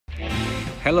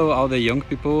Hello all the young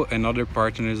people and other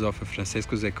partners of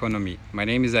Francisco's economy. My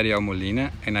name is Ariel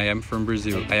Molina and I am from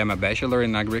Brazil. I am a bachelor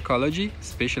in agroecology,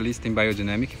 specialist in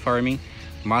biodynamic farming,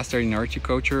 master in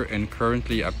horticulture and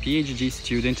currently a PhD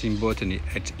student in botany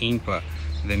at INPA,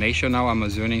 the National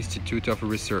Amazonian Institute of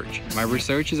Research. My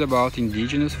research is about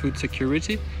indigenous food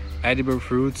security, edible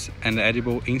fruits and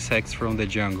edible insects from the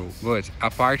jungle. But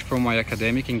apart from my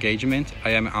academic engagement,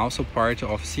 I am also part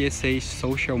of CSA's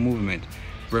social movement,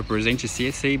 representing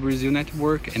CSA Brazil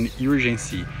Network and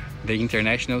Urgency, the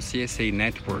international CSA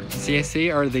network.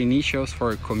 CSA are the initials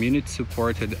for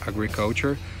community-supported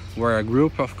agriculture, where a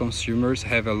group of consumers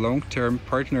have a long-term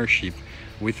partnership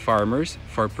with farmers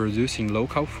for producing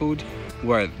local food,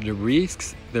 where the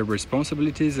risks, the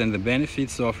responsibilities and the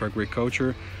benefits of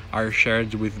agriculture are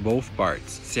shared with both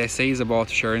parts. CSA is about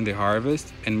sharing the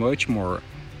harvest and much more,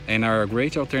 and are a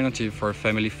great alternative for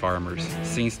family farmers.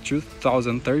 Since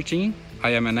 2013, I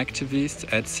am an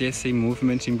activist at CSA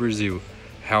movement in Brazil,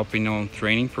 helping on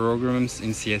training programs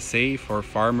in CSA for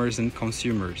farmers and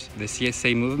consumers. The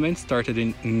CSA movement started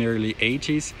in the early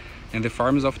 80s, and the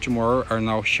farms of tomorrow are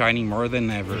now shining more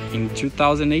than ever. In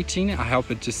 2018, I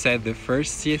helped to set the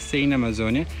first CSA in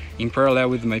Amazonia in parallel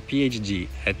with my PhD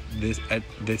at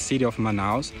the city of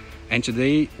Manaus, and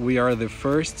today we are the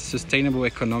first sustainable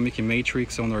economic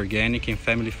matrix on organic and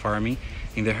family farming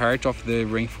in the heart of the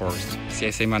rainforest.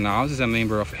 CSA Manaus is a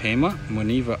member of HEMA,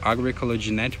 Moniva Agroecology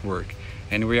Network,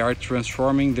 and we are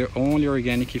transforming the only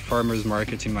organic farmers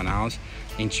market in Manaus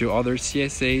into other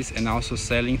CSAs and also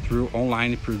selling through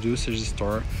online producers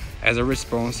store as a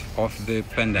response of the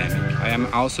pandemic. I am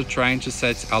also trying to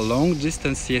set a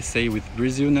long-distance CSA with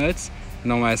Brazil nuts,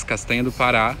 known as Castanha do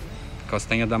Pará,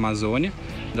 Castanha da Amazônia,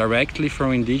 directly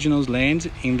from indigenous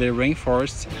land in the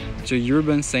rainforests to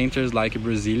urban centers like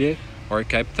Brasilia, our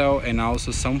capital, and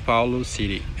also São Paulo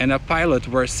city. And a pilot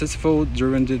was successful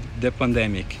during the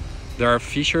pandemic. There are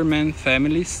fishermen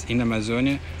families in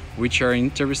Amazonia which are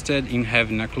interested in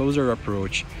having a closer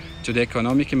approach to the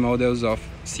economic models of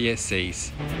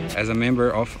CSAs. As a member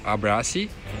of ABRACE,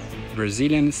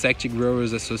 Brazilian Insect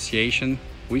Growers Association,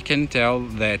 we can tell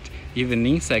that even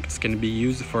insects can be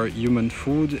used for human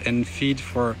food and feed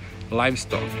for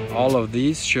livestock. All of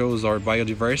these shows our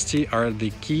biodiversity are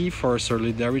the key for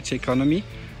solidarity economy,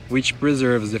 which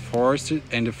preserves the forest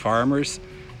and the farmers,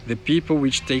 the people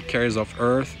which take care of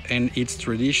earth and its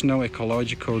traditional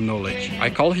ecological knowledge. I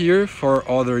call here for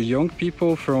other young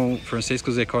people from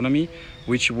Francisco's economy,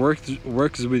 which works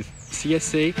with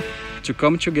CSA, to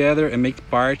come together and make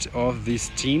part of this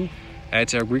team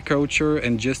at Agriculture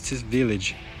and Justice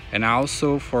Village, and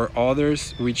also for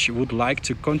others which would like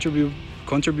to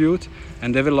contribute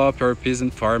and develop our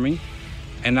peasant farming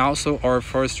and also our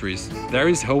forestries. There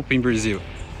is hope in Brazil.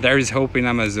 There is hope in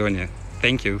Amazonia.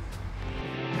 Thank you.